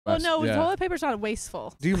Well, no, Yeah. toilet paper's not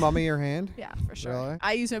wasteful. Do you mummy your hand? Yeah, for sure. Really?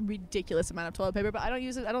 I use a ridiculous amount of toilet paper, but I don't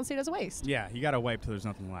use it. I don't see it as a waste. Yeah, you gotta wipe till there's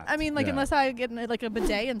nothing left. I mean, like, Yeah. unless I get like a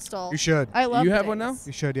bidet installed. You should. I love You have one now? bidets.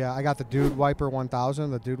 You should, yeah. I got the Dude Wiper 1000,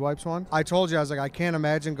 the Dude Wipes one. I told you, I was like, I can't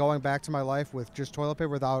imagine going back to my life with just toilet paper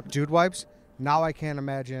without Dude Wipes. Now I can't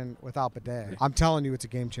imagine without bidet. I'm telling you, it's a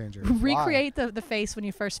game changer. Recreate the face when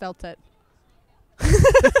you first felt it.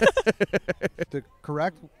 The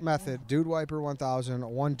correct method, Dude Wiper 1000,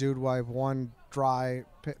 one Dude Wipe, one dry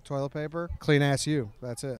toilet paper, clean ass you. That's it.